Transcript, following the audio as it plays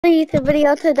YouTube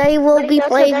video today we'll be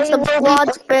playing some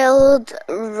squads build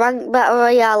rank battle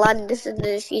royale, and this is the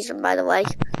new season, by the way.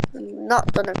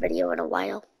 Not done a video in a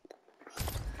while.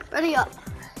 Ready up.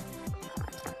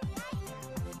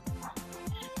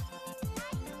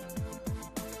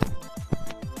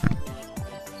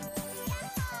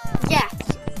 Yeah.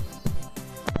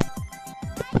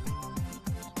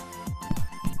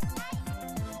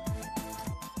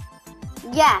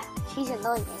 Yeah, she's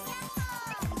annoying.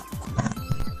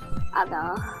 I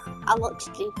know. I look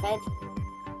stupid.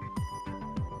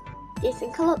 Do you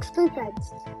think I look stupid?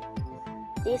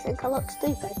 Do you think I look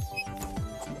stupid?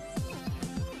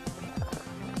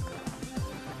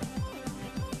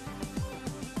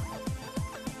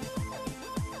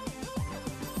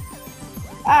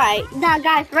 Alright, now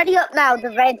guys, ready up now,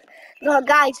 the red. No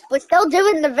guys, we're still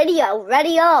doing the video.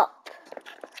 Ready up.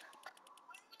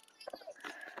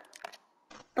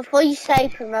 Before you say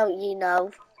promote, you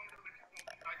know.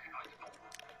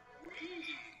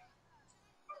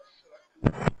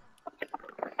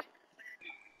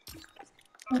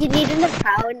 You need an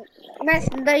account.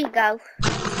 Mason, there you go.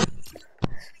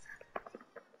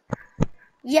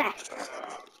 Yes.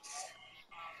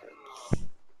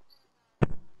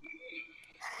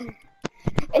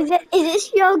 Is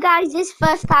this your guys'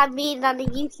 first time being on the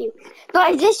YouTube? No,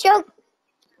 is this your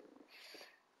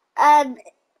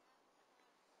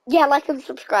yeah, like and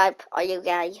subscribe, are you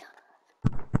gay?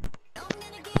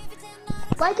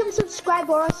 Like and subscribe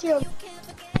or else you'll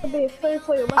be free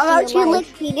for your rest I'll of your actually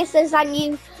life. lick penises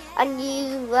and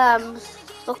you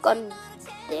suck on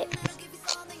dicks.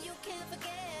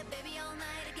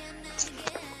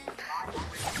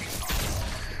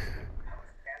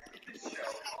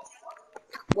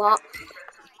 What?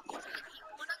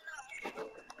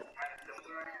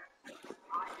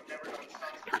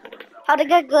 How to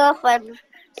get girlfriend?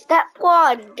 Step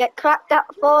 1, get cracked at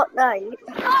Fortnite.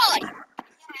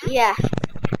 Yeah.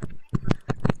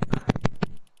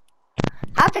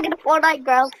 How to get a Fortnite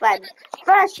girlfriend?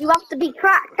 First, you have to be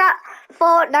cracked at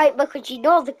Fortnite because you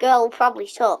know the girl probably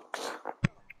sucks.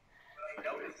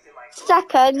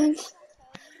 Second,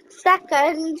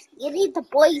 you need the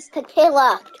boys to kill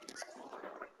her.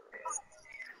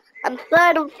 And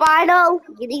third and final,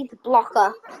 you need to block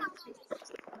her.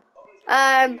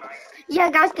 Yeah,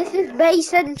 guys, this is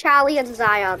Mason, Charlie, and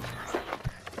Zion.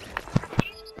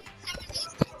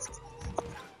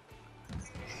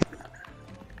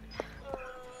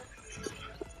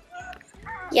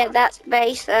 Yeah, that's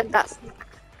Mason. That's.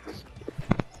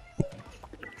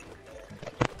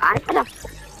 I've got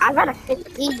a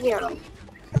 15-year-old.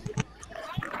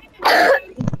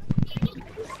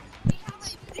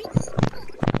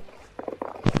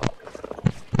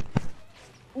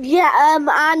 Yeah,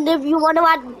 and if you want to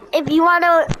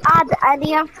add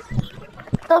any of,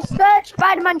 so search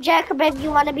Spider-Man Jacob if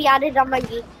you want to be added on my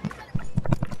YouTube.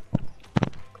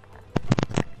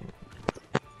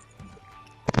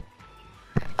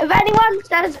 If anyone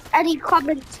says any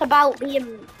comments about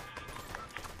being,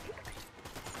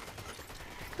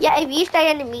 yeah, if you say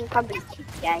any mean comments,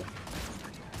 yeah.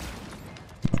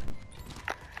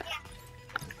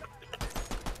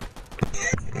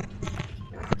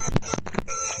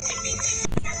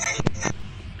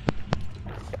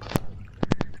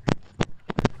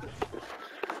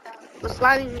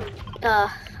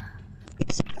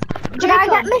 Could I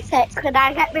get mythic? Could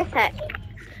I get mythic?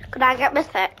 Could I get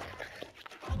mythic?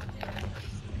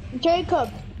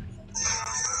 Jacob.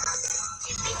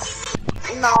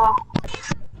 No.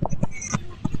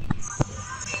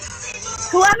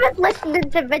 Whoever's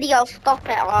listening to video, stop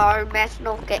it or Mason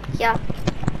will kick you.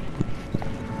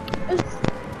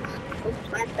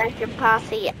 My second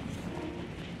party.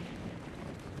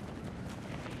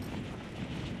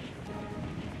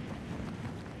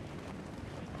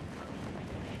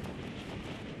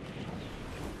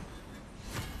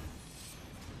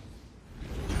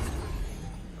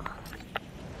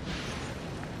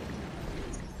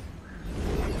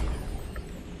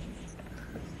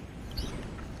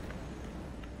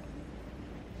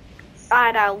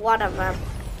 I know, one of them.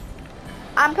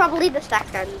 I'm probably the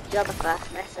second, you're the first,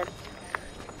 Mason.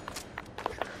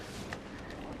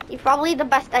 You're probably the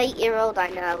best 8-year-old I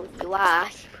know, you are.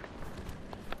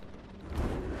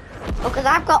 Because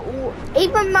I've got,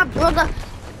 even my brother,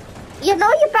 you know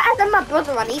you're better than my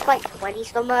brother and he's like 20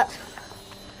 something.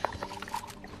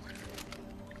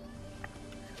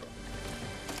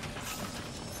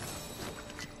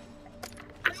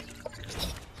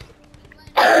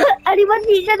 Anyone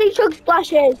needs any chug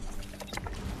splashes?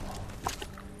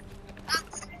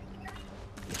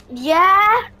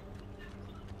 Yeah.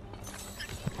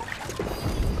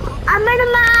 I'm in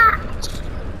a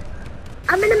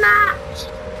match.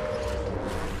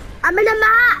 I'm in a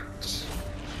match.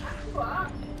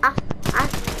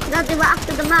 Can I do it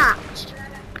after the match?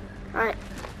 Right.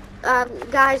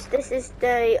 Guys, this is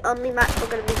the only match we're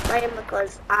going to be playing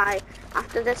because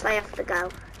after this I have to go.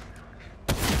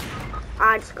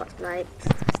 I just got sniped.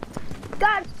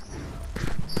 God.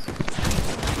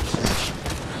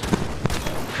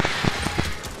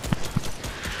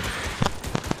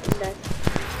 No.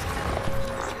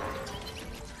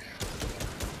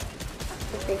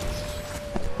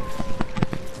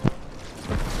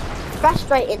 Crash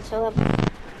straight into him.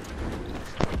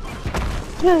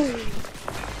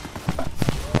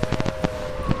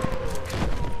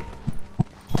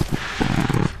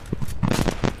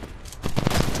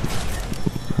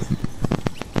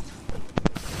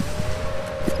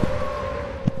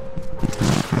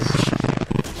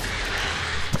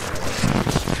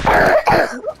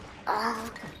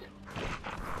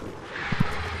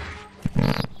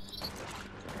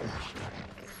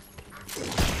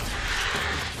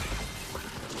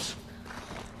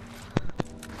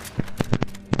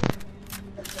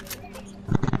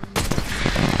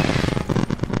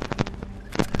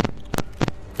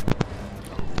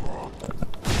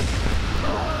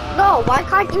 No, why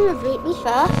can't you beat me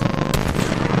first?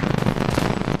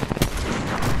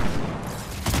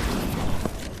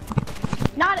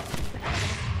 Not.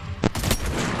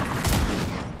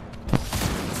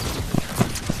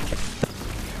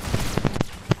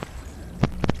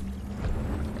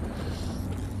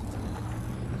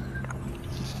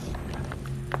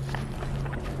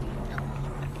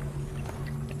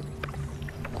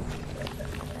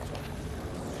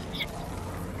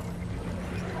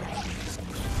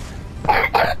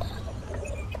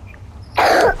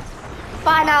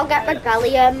 Fine, I'll get the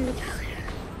galleon.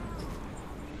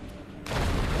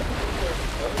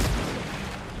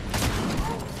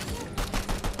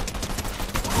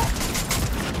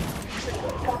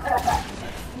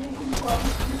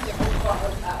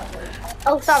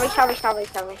 Oh, sorry.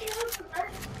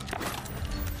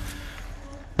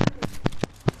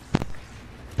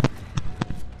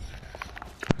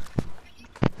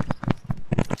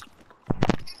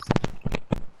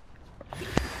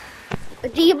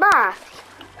 Do you mind?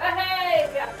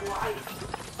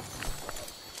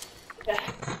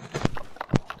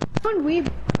 We.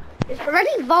 It's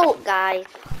already Volt, guys.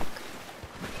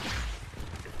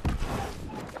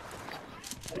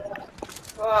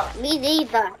 Me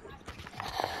neither.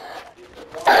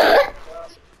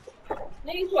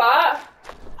 Need what?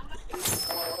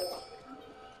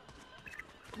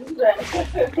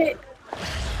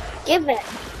 Give it.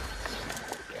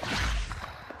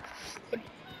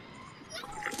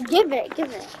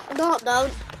 Give it. No,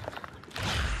 don't.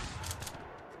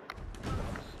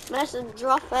 Listen,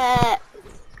 drop it.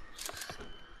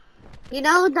 You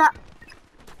know that,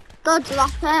 don't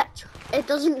drop it. It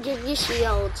doesn't give you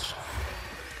shields.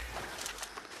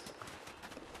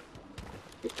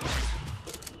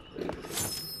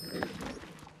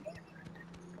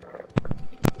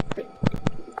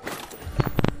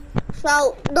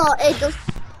 So, no, it just...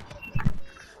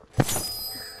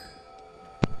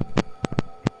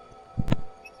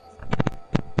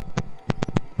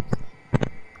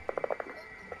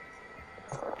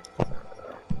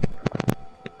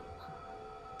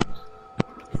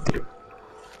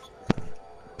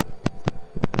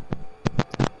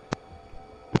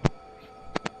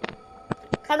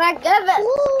 Can I give it?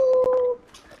 Ooh.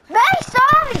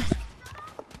 Mason!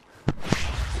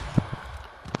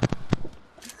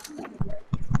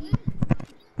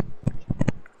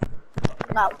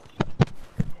 No.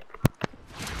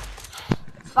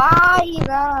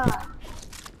 Fire!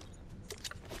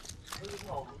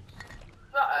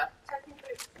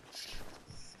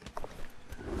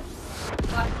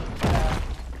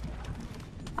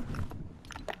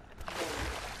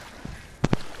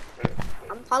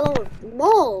 I'm following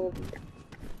Mom.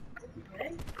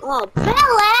 Oh,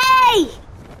 Billy!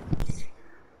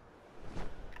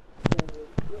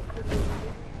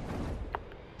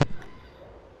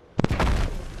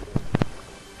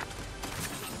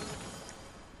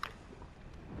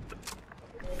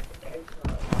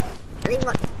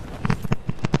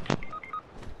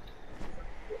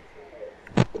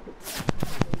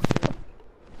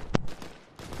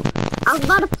 I'm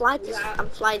about to fly to. I'm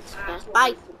flying to space.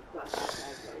 Bye.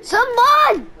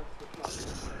 Someone!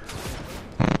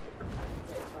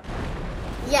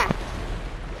 Yeah.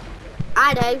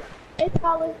 I know. It's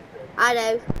probably. I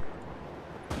know.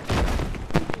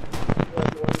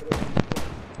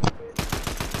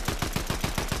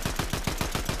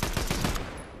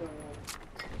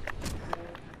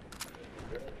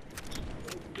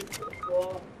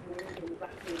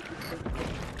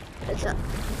 It's up.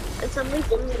 It's only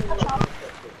fun.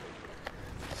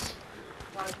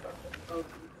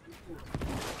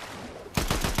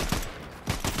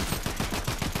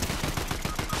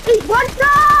 Hey, what's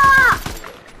up?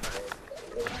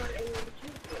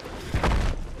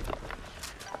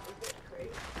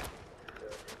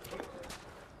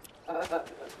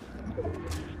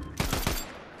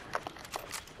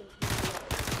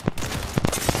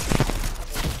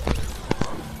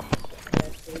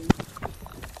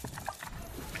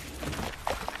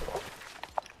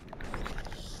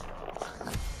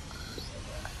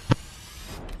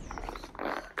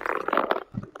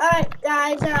 Alright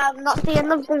guys, that's the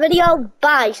end of the video.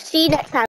 Bye. See you next time.